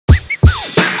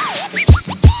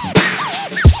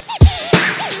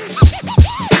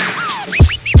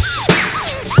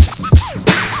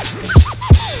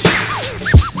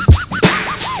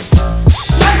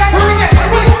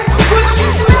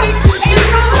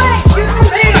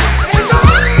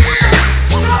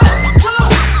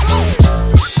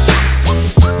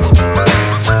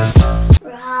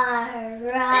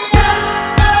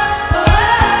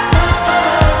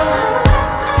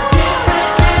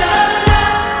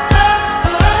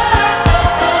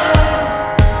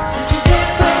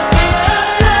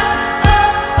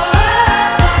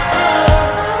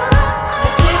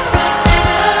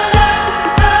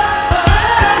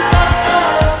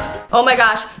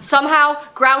Somehow,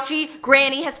 Grouchy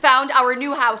Granny has found our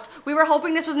new house. We were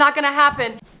hoping this was not gonna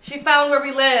happen. She found where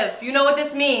we live. You know what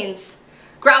this means.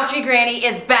 Grouchy Granny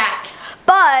is back.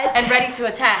 And ready to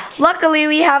attack. Luckily,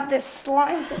 we have this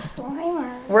slime to slime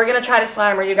her. We're gonna try to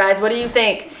slime her, you guys. What do you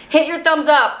think? Hit your thumbs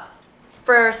up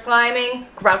for sliming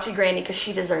Grouchy Granny, because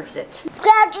she deserves it.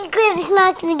 Grouchy Granny's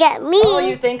not gonna get me. Oh,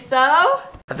 you think so?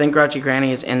 I think Grouchy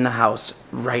Granny is in the house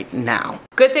right now.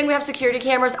 Good thing we have security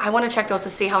cameras. I want to check those to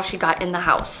see how she got in the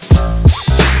house.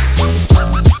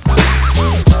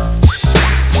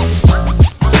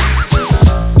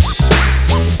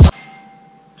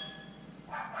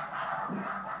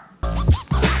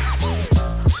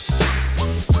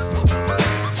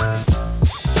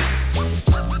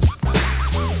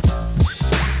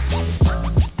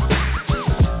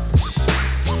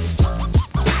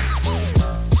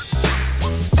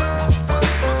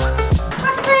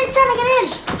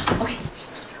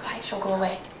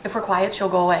 If we're quiet, she'll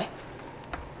go away.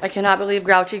 I cannot believe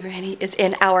Grouchy Granny is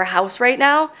in our house right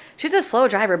now. She's a slow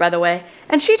driver, by the way.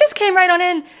 And she just came right on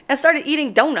in and started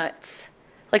eating donuts.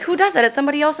 Like, who does that at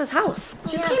somebody else's house?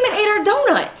 She came and ate our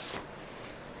donuts.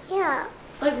 Yeah.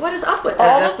 Like, what is up with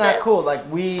that? That's not cool. Like,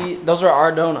 those are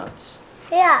our donuts.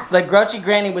 Yeah. Like, Grouchy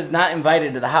Granny was not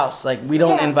invited to the house. Like, we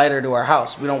don't invite her to our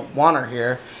house. We don't want her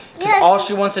here. Because all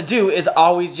she wants to do is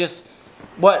always just,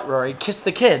 what, Rory? Kiss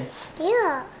the kids.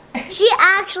 Yeah. She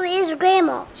actually is a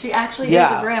grandma. She actually is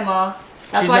a grandma.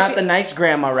 She's not the nice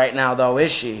grandma right now, though,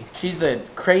 is she? She's the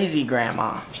crazy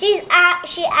grandma. She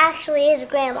actually is a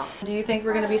grandma. Do you think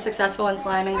we're going to be successful in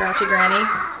sliming Grouchy Granny?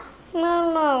 I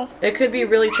don't know. It could be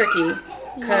really tricky,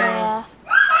 because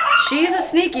she's a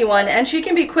sneaky one, and she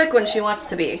can be quick when she wants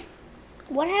to be.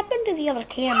 What happened to the other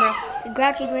camera? Did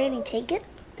Grouchy Granny take it?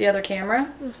 The other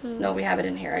camera? No, we have it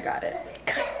in here. I got it.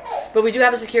 But we do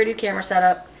have a security camera set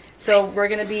up. So we're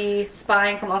going to be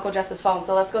spying from Uncle Jess's phone.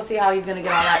 So let's go see how he's going to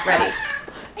get all that ready.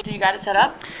 Do you got it set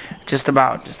up? Just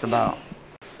about, just about.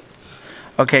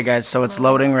 Okay, guys, so it's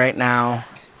loading right now.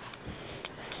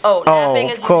 Oh, napping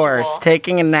as usual. Of course,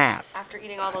 taking a nap. After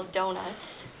eating all those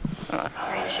donuts. All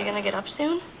right, is she going to get up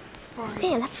soon?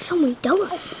 Man, that's so many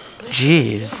donuts.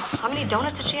 Jeez. How many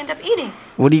donuts did she end up eating?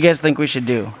 What do you guys think we should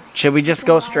do? Should we just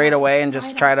go straight away and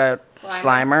just try to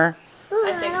slime her?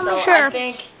 I think so. Sure. I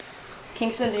think...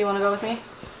 Kingston, do you want to go with me?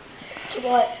 To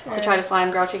what? To try to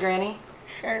slime Grouchy Granny?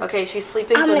 Sure. Okay, she's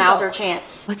sleeping, so now's our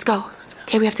chance. Let's go.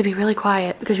 Okay, we have to be really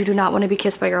quiet because you do not want to be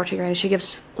kissed by Grouchy Granny. She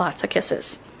gives lots of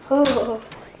kisses. Oh.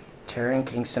 Terra and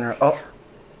Kingston are... Oh!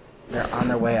 They're on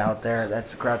their way out there.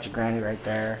 That's Grouchy Granny right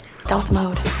there. Stealth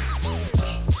mode.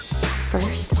 Okay.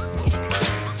 First,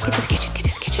 get to the kitchen. Get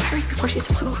to the kitchen. Hurry before she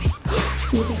starts moving.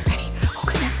 She's moving already. Oh,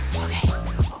 goodness. Okay.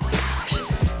 Oh, my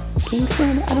gosh.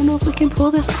 Kingston, I don't know if we can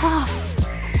pull this off.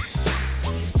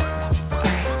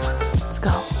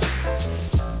 Go.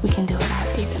 We can do it. I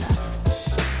have faith in us.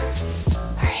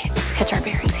 Alright, let's catch our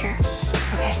bearings here.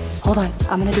 Okay, hold on.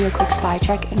 I'm gonna do a quick spy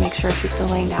check and make sure she's still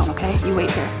laying down, okay? You wait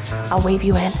here. I'll wave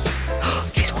you in.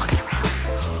 She's walking around.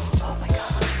 Oh my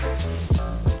gosh.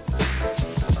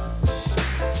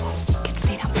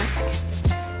 Stay down for a second.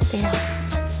 Stay down.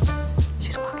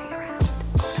 She's walking around.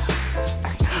 Oh no.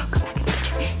 Alright, come back in the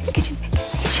kitchen. In the kitchen. In the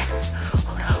kitchen.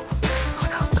 Oh no. Oh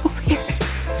no. Come over here.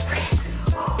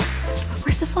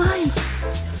 Where's the slime?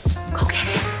 Go get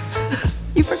it.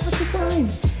 You forgot the slime.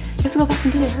 You have to go back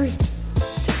and get it. Hurry.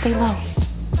 Just stay low.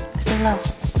 Stay low.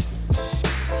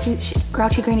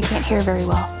 Grouchy Granny can't hear very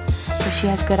well, but she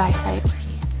has good eyesight.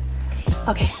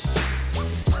 Okay.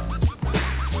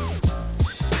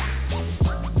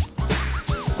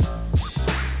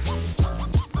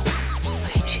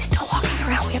 Okay, she's still walking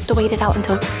around. We have to wait it out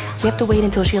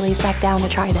until she lays back down to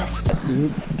try this. Do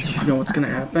you know what's gonna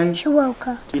happen? She woke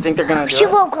up. Do you think they're gonna do it? She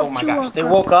woke up. Oh my gosh, they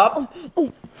woke up?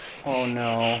 Oh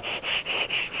no.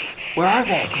 Where are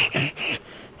they?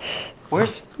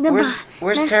 Where's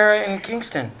Terra and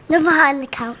Kingston? They're behind the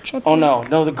couch. Oh no,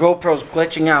 the GoPro's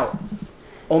glitching out.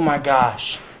 Oh my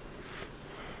gosh.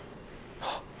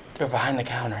 They're behind the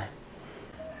counter.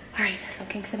 Alright, so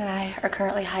Kingston and I are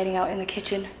currently hiding out in the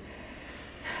kitchen.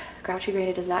 Grouchy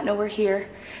Granny does not know we're here.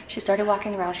 She started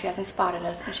walking around, she hasn't spotted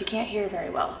us, and she can't hear very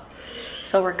well.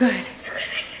 So we're good.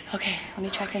 Okay, let me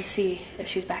check and see if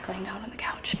she's back laying down on the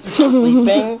couch.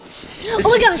 Sleeping? This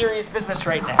is serious business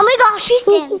right now. Oh my gosh, she's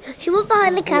standing. She was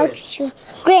behind the couch.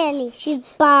 Granny, she's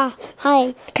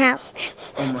behind the couch.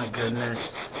 Oh my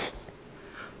goodness.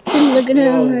 Look at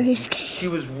her. Whoa. She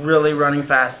was really running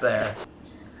fast there.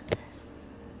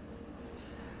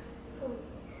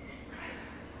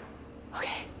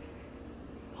 Okay.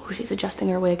 Oh, she's adjusting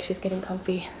her wig. She's getting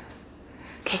comfy.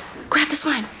 Okay, grab the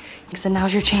slime. So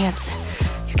now's your chance.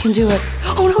 You can do it.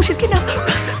 Oh no, she's getting up. Run,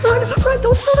 run, run.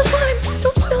 Don't spill the slime.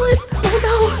 Don't spill it. Oh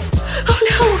no. Oh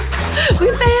no. We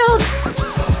failed.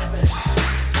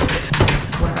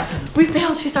 We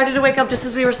failed. She started to wake up just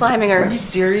as we were sliming her. Are you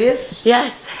serious?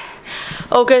 Yes.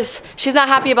 Oh, good. She's not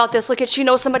happy about this. Look at, she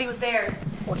knows somebody was there.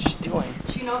 What is she doing?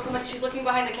 She knows somebody, she's looking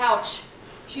behind the couch.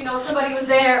 She knows somebody was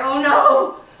there. Oh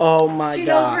no. Oh my god. She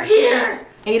knows we're here.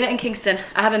 Aydah and Kingston,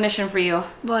 I have a mission for you.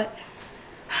 What?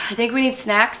 I think we need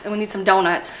snacks and we need some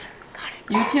donuts.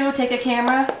 You two take a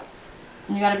camera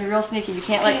and you gotta be real sneaky. You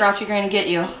can't let Grouchy Granny get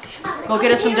you. Go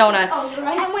get us some donuts.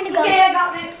 I want to go. Okay, I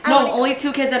got it. No, only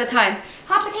 2 kids at a time.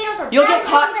 Hot potatoes are You'll get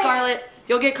caught, Scarlett.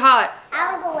 You'll get caught.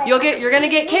 I'll go with You're gonna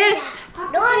get kissed.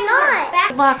 No, I'm not.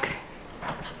 Good luck.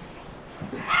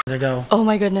 There they go. Oh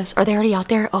my goodness. Are they already out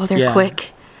there? Oh, they're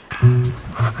quick.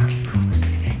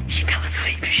 She fell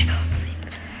asleep. She fell asleep.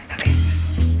 Okay.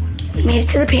 We made it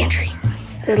to the pantry.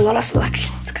 There's a lot of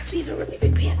selections because we have a really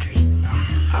big pantry.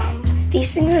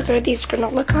 These things are good. These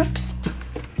granola cups.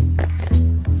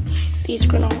 These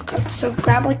granola cups. So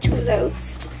grab like 2 of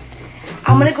those.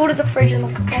 I'm gonna go to the fridge and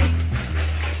look, okay?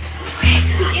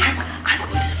 Okay. I'm going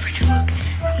to the fridge and look.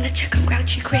 I'm gonna check on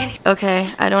Grouchy Granny.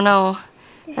 Okay, I don't know.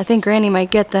 I think Granny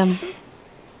might get them.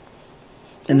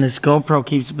 And this GoPro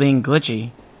keeps being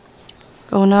glitchy.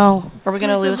 Oh no. Are we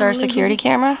gonna lose our security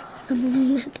camera?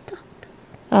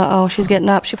 Uh-oh, she's getting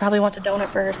up. She probably wants a donut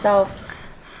for herself.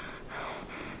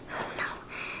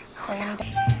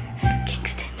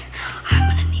 Kingston, I'm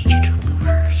gonna need you to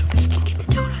lure her so we can get the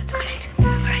donuts, okay?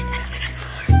 Alright, I'm gonna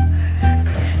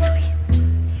lure. So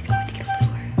he's going to get a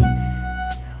lure.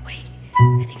 Wait, I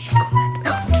think she's going back.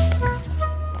 No. I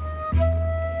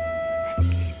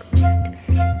think she's going back.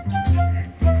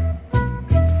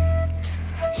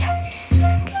 Yeah.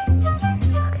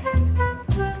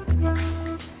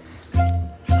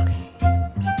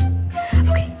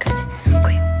 Okay, good.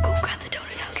 Okay, go grab the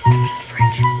donuts. I'll get them in the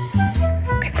fridge.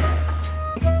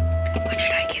 What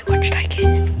should I get?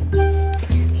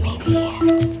 Maybe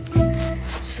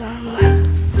some.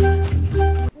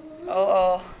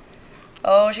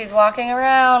 Oh, she's walking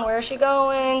around. Where's she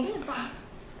going?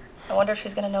 I wonder if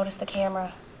she's gonna notice the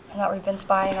camera and that we've been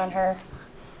spying on her.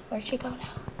 Where'd she go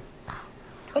now?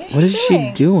 What is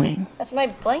she doing? That's my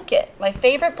blanket. My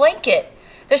favorite blanket.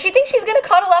 Does she think she's gonna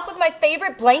cuddle up with my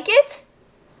favorite blanket?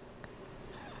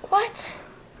 What?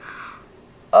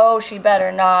 Oh, she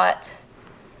better not.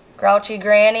 Grouchy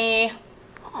Granny.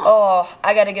 Oh,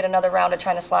 I gotta get another round of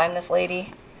trying to slime this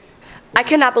lady. I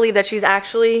cannot believe that she's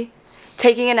actually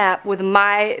taking a nap with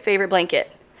my favorite blanket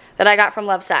that I got from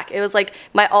Lovesac. It was like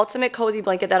my ultimate cozy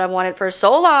blanket that I've wanted for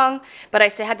so long, but I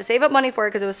had to save up money for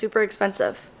it because it was super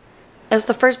expensive. It was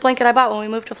the first blanket I bought when we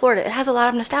moved to Florida. It has a lot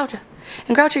of nostalgia.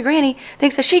 And Grouchy Granny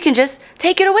thinks that she can just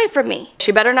take it away from me.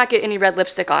 She better not get any red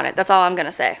lipstick on it. That's all I'm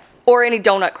gonna say. Or any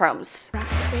donut crumbs.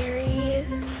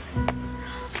 Raspberries.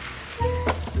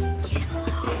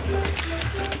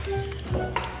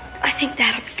 I think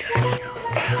that'll be good.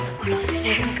 We're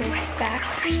gonna go right back.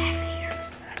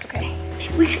 Okay.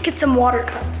 Maybe we should get some water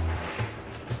cups.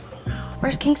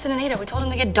 Where's Kingston and Aydah? We told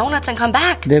them to get donuts and come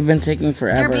back. They've been taking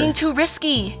forever. They're being too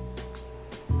risky.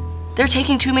 They're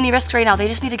taking too many risks right now. They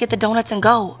just need to get the donuts and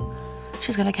go.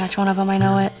 She's gonna catch one of them, I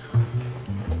know it.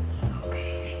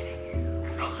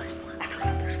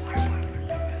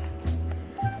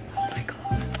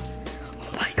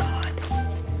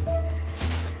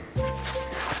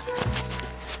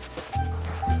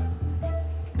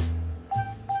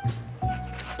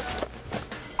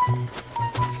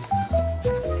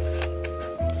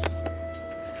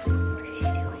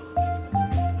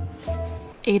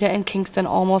 Aydah and Kingston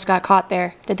almost got caught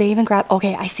there. Did they even grab?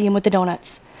 Okay, I see him with the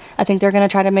donuts. I think they're gonna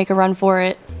try to make a run for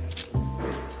it.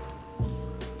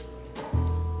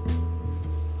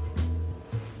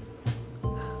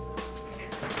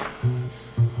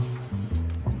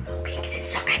 Okay,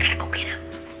 so I gotta go get him.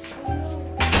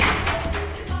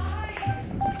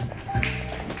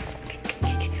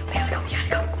 We gotta go.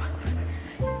 Come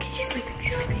on. Okay, she's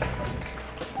sleeping.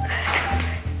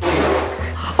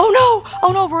 Oh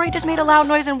no, Rory just made a loud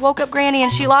noise and woke up Granny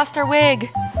and she lost her wig.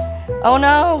 Oh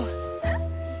no.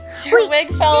 Her wig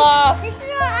fell off. This is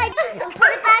what I put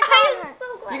it back on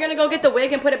her. You're gonna go get the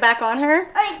wig and put it back on her?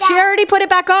 She already put it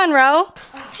back on, Ro.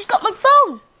 She's got my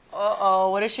phone. Uh-oh,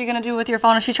 what is she gonna do with your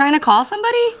phone? Is she trying to call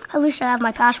somebody? At least I have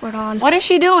my password on. What is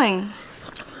she doing?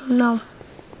 No.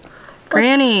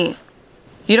 Granny,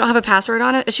 you don't have a password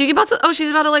on it? Is she about to, oh, she's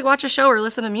about to like watch a show or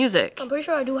listen to music. I'm pretty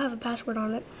sure I do have a password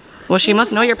on it. Well, she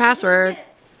must know your password.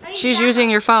 She's using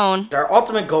your phone. Our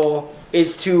ultimate goal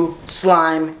is to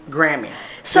slime Grammy.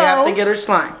 So- we have to get her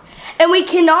slime. And we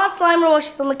cannot slime her while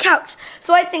she's on the couch.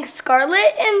 So I think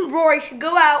Scarlett and Rory should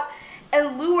go out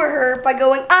and lure her by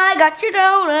going, I got your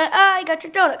donut, I got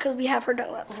your donut, because we have her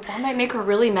donuts. Well, that might make her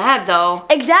really mad, though.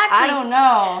 Exactly. I don't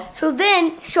know. So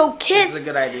then she'll kiss. This is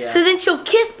a good idea. So then she'll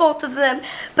kiss both of them.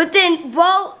 But then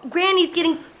while Granny's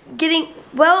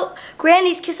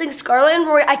Granny's kissing Scarlett and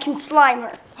Rory, I can slime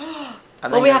her.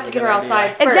 Well, we have to get her outside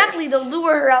first. Exactly, they'll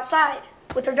lure her outside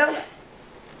with her donuts.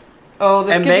 Oh,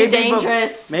 this could be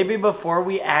dangerous. Maybe before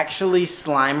we actually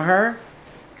slime her,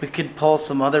 we could pull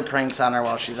some other pranks on her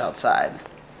while she's outside.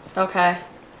 Okay.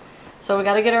 So we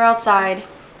gotta get her outside,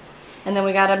 and then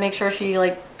we gotta make sure she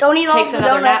takes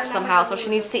another nap somehow. So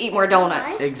she needs to eat more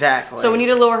donuts. Exactly. So we need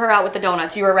to lure her out with the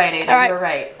donuts. You were right, Aydah. All right. You were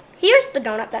right. Here's the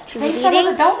donut that she was Save some eating.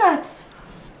 of the donuts.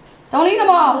 Don't eat them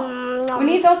all. No. We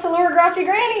need those to lure Grouchy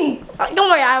Granny. Don't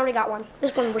worry, I already got one.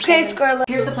 This one we're saving. Scarlett.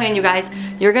 Here's the plan, you guys.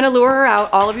 You're gonna lure her out,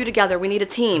 all of you together. We need a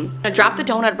team. Gonna drop the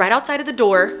donut right outside of the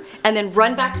door, and then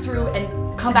run back through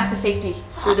and come back to safety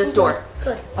through this door.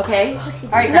 Good. Okay? All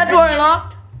right. Is that door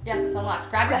unlocked? Yes, it's unlocked.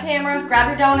 Grab your camera. Grab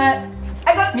your donut.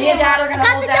 I got Me and Dad are gonna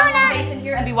hold the down donut. the base in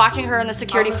here and be watching her in the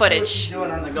security Let's see what footage. she's doing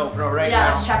on the GoPro right Yeah, now.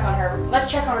 let's check on her. Let's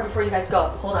check on her before you guys go.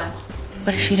 Hold on.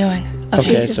 What is she doing?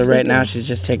 Okay, so right now she's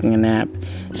just taking a nap.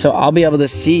 So I'll be able to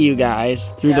see you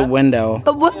guys through the window.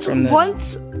 But from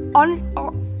this.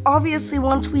 obviously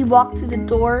once we walk through the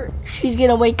door, she's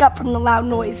gonna wake up from the loud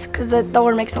noise because the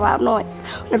door makes a loud noise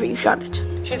whenever you shut it.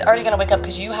 She's already gonna wake up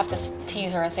because you have to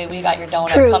tease her and say, "We got your donut.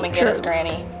 True, Come and get true. us,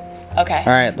 Granny." Okay.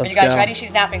 All right, Are let's you guys go. ready?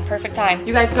 She's napping. Perfect time.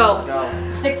 You guys go.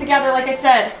 Stick together, like I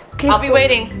said. I'll be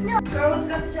waiting. Scarlett's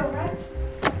got the donut.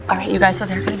 All right, you guys. So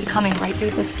they're gonna be coming right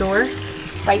through this door,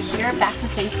 right here, back to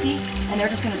safety, and they're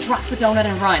just gonna drop the donut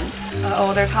and run.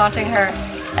 Uh-oh, they're taunting her.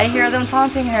 I hear them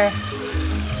taunting her.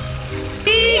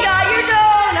 We got your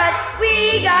donuts.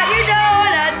 We got your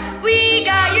donuts. We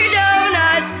got your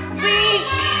donuts. We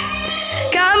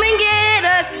come and get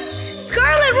us.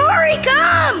 Scarlett, Rory,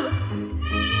 come.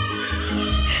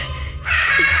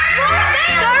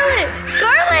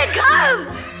 Scarlett, come.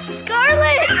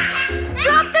 Scarlett,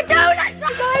 drop the donut.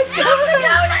 Guys, drop the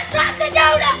donut. Drop the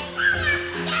donut.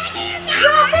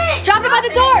 Drop it. Drop it by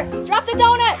the door. Drop the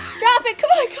donut. Drop it. Come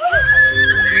on, come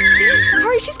on.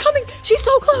 Hurry, she's coming. She's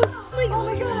so close. Oh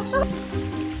my gosh.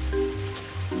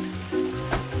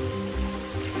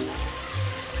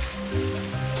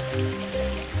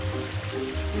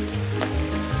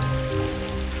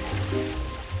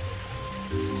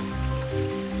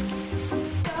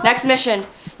 Next mission.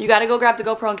 You gotta go grab the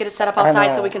GoPro and get it set up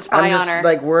outside so we can spy I'm just, on her.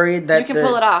 like worried that You can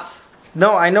pull it off.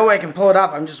 No, I know I can pull it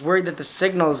off. I'm just worried that the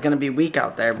signal is going to be weak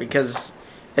out there because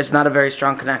it's not a very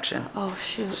strong connection. Oh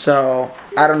shoot. So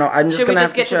I don't know. I'm just Should we gonna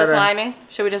just have get to the try sliming?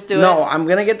 Should we just do it? No, I'm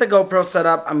gonna get the GoPro set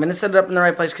up. I'm gonna set it up in the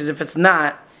right place because if it's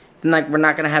not, then like we're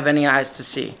not gonna have any eyes to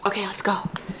see. Okay, let's go.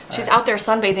 She's out there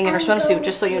sunbathing in her swimsuit,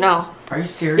 just so you know. Are you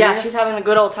serious? Yeah, she's having a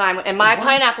good old time in my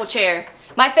pineapple chair.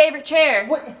 My favorite chair.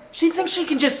 What? She thinks she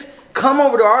can just come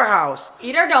over to our house,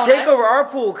 Eat our donuts. take over our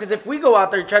pool. Because if we go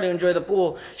out there and try to enjoy the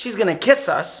pool, she's gonna kiss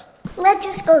us. Let's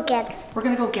just go get her. We're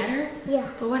gonna go get her? Yeah.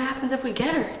 But what happens if we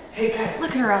get her? Hey guys.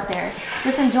 Look at her out there.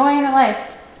 Just enjoying her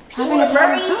life. Having a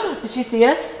time. Did she see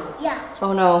us? Yeah.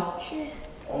 Oh no.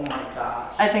 Oh my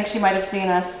gosh. I think she might have seen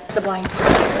us. The blinds.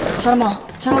 Shut them all.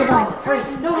 Shut all the blinds. Hurry.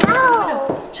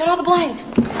 No. Shut all the blinds.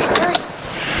 Hurry.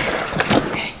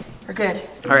 Okay, we're good.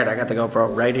 All right, I got the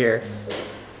GoPro right here.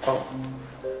 Oh.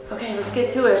 Okay, let's get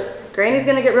to it. Granny's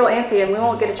gonna get real antsy and we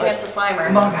won't get a chance to slime her.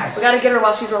 Come on, guys. We gotta get her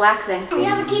while she's relaxing. We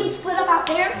have a team split up out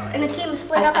there and a team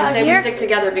split up I out say here. we stick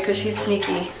together because she's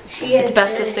sneaky. She is. It's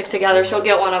best to stick together. She'll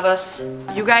get one of us.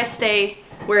 You guys stay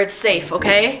where it's safe,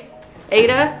 okay?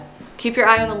 Aydah, keep your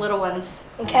eye on the little ones.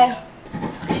 Okay.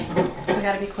 Okay, we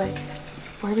gotta be quick.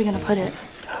 Where are we gonna put it?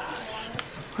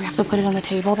 We have to put it on the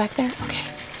table back there? Okay.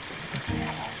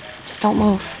 Just don't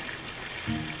move.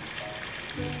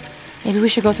 Maybe we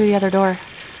should go through the other door.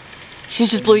 She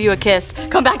just blew you a kiss.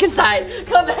 Come back inside.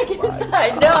 Come back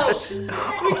inside. No.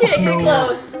 We can't get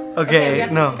close. Okay, we have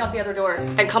to no. sneak out the other door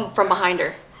and come from behind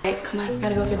her. Hey, come on. We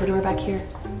gotta go through the door back here.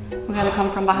 We gotta come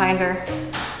from behind her.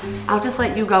 I'll just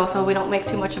let you go so we don't make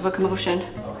too much of a commotion.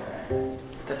 Okay.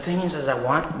 The thing is I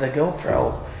want the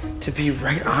GoPro to be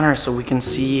right on her so we can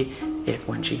see it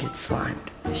when she gets slimed.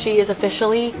 She is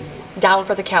officially down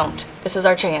for the count. This is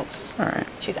our chance. All right.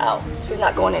 She's out. She's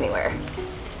not going anywhere.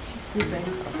 She's sleeping.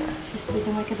 She's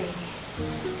sleeping like a baby.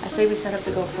 I say we set up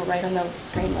the GoPro right on the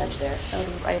screen ledge there.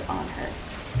 That'll be right on her.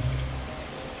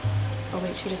 Oh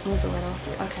wait, she just moved a little.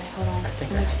 Okay, hold on.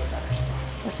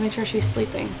 Let's make sure she's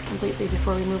sleeping completely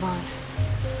before we move on.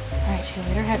 All right, she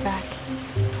laid her head back.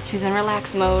 She's in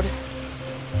relax mode.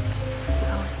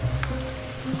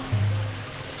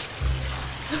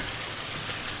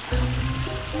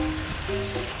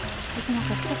 She's taking off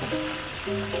her slippers.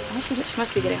 Why is she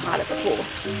must be getting hot at the pool.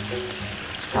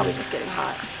 She's probably just getting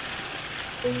hot.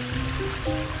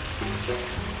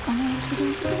 Oh no, she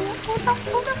didn't do it.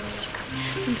 Hold on.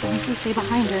 Please, I'm gonna stay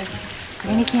behind her.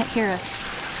 Granny can't hear us.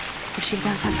 But she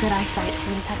does have good eyesight, so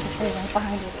we just have to stay right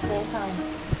behind her the whole time.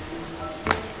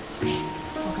 Okay.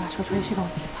 Oh gosh, which way is she going?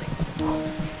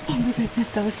 Oh my goodness,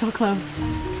 that was so close.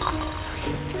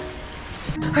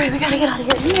 Alright, we gotta get out of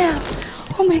here now.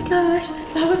 Oh my gosh,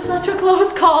 that was such a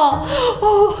close call.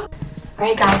 Oh.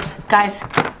 Alright guys,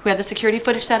 we have the security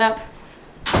footage set up.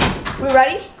 We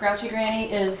ready? Grouchy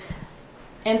Granny is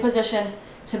in position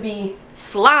to be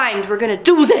slimed. We're gonna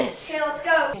do this. Okay, let's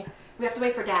go. Okay. We have to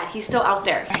wait for Dad. He's still out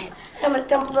there. Right. I'm gonna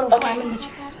dump a little slime in the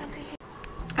chairs.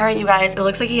 All right, you guys. It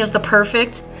looks like he has the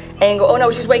perfect angle. Oh no,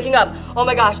 she's waking up. Oh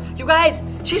my gosh, you guys,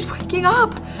 she's waking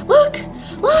up. Look.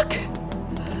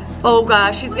 Oh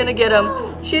gosh, she's gonna get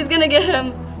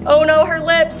him. Oh no, her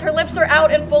lips are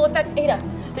out in full effect. Aydah,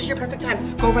 this is your perfect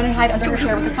time. Go run and hide under her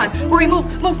chair with the slime. Rory, move.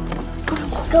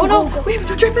 Oh no, we have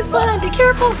to drip and slime. Be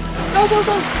careful. Go.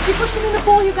 She pushed him in the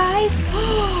pool, you guys.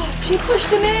 She pushed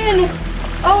him in.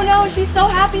 Oh no, she's so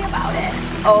happy about it.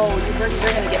 Oh, you're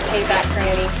gonna get payback,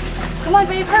 Granny. Come on,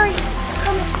 babe, hurry.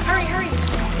 Come on, hurry.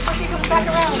 Before she comes back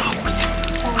around.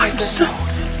 I'm so.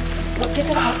 Look, get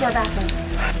to the outdoor bathroom.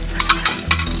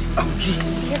 Oh,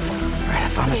 jeez. Be careful. All right, I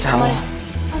found a Okay, towel.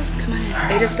 Come on in.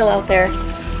 Aydah's still out there.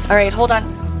 All right, hold on.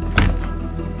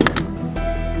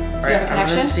 All right, have a I'm gonna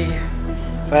connection? see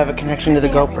if I have a connection to the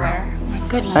GoPro. Everywhere. Oh my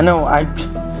goodness. I know.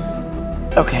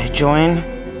 Okay, join.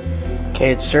 Okay,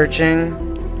 it's searching.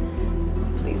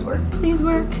 Please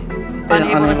work.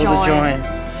 Unable to join.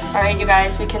 All right, you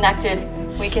guys, we connected.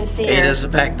 We can see her. Aydah's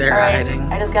back there hiding.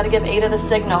 I just got to give Aydah the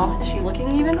signal. Is she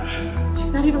looking even?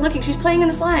 She's not even looking. She's playing in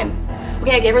the slime.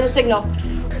 Okay, I gave her the signal.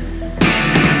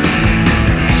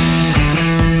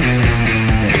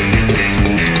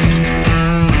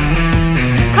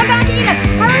 Come back, Aydah!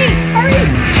 Hurry!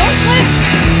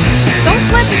 Don't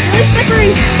slip! It's really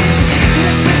slippery.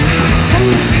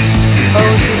 Oh,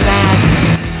 she's mad.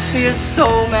 She is so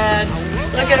mad.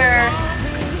 Look at her.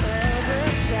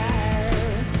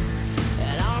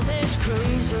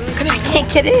 Come here, I can't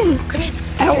get in. Come in.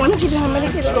 I don't want to get in. I'm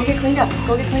gonna get in. Go get cleaned up.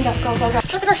 Go.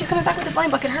 Shut the door. She's coming back with the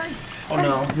slime bucket. Hurry. Oh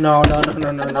no. Put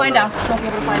the blind down. She won't be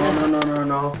able to find us.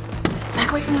 No.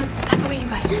 Back away, you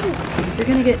guys. You're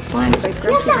gonna get slimed by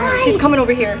Grouchy Granny. She's coming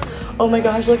over here. Oh my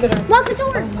gosh, look at her. Lock the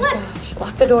door. Oh my gosh.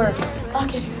 Lock the door.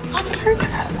 Lock it. Hurry.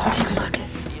 Okay, we locked it.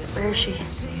 Where is she?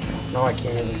 No, I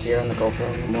can't even see her on the GoPro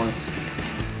anymore.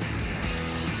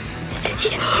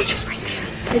 She's right there.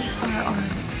 I just saw her arm.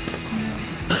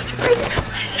 She's right there.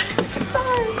 I'm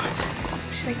sorry.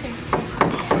 She's right there.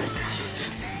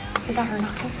 Is that her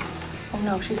knocking? Oh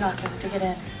no, she's knocking to get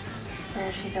in. Where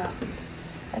did she go?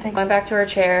 I think went back to her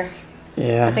chair.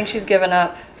 Yeah. I think she's given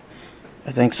up.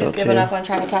 I think so too. She's given up on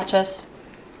trying to catch us.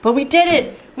 But we did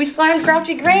it! We slimed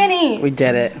Grouchy Granny! We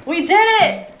did it. We did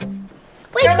it!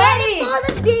 We did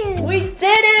it! We did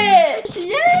it!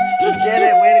 Yay! We did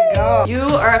it. Way to go. You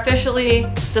are officially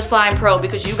the slime pro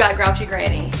because you got Grouchy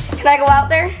Granny. Can I go out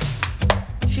there?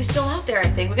 She's still out there, I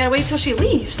think. We gotta wait till she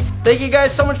leaves. Thank you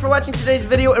guys so much for watching today's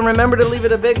video, and remember to leave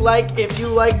it a big like if you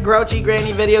like Grouchy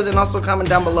Granny videos, and also comment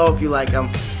down below if you like them.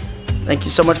 Thank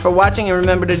you so much for watching, and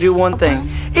remember to do one thing.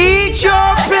 Eat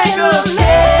your pickles!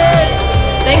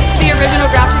 Thanks to the original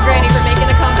Grouchy Granny for making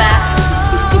a comeback.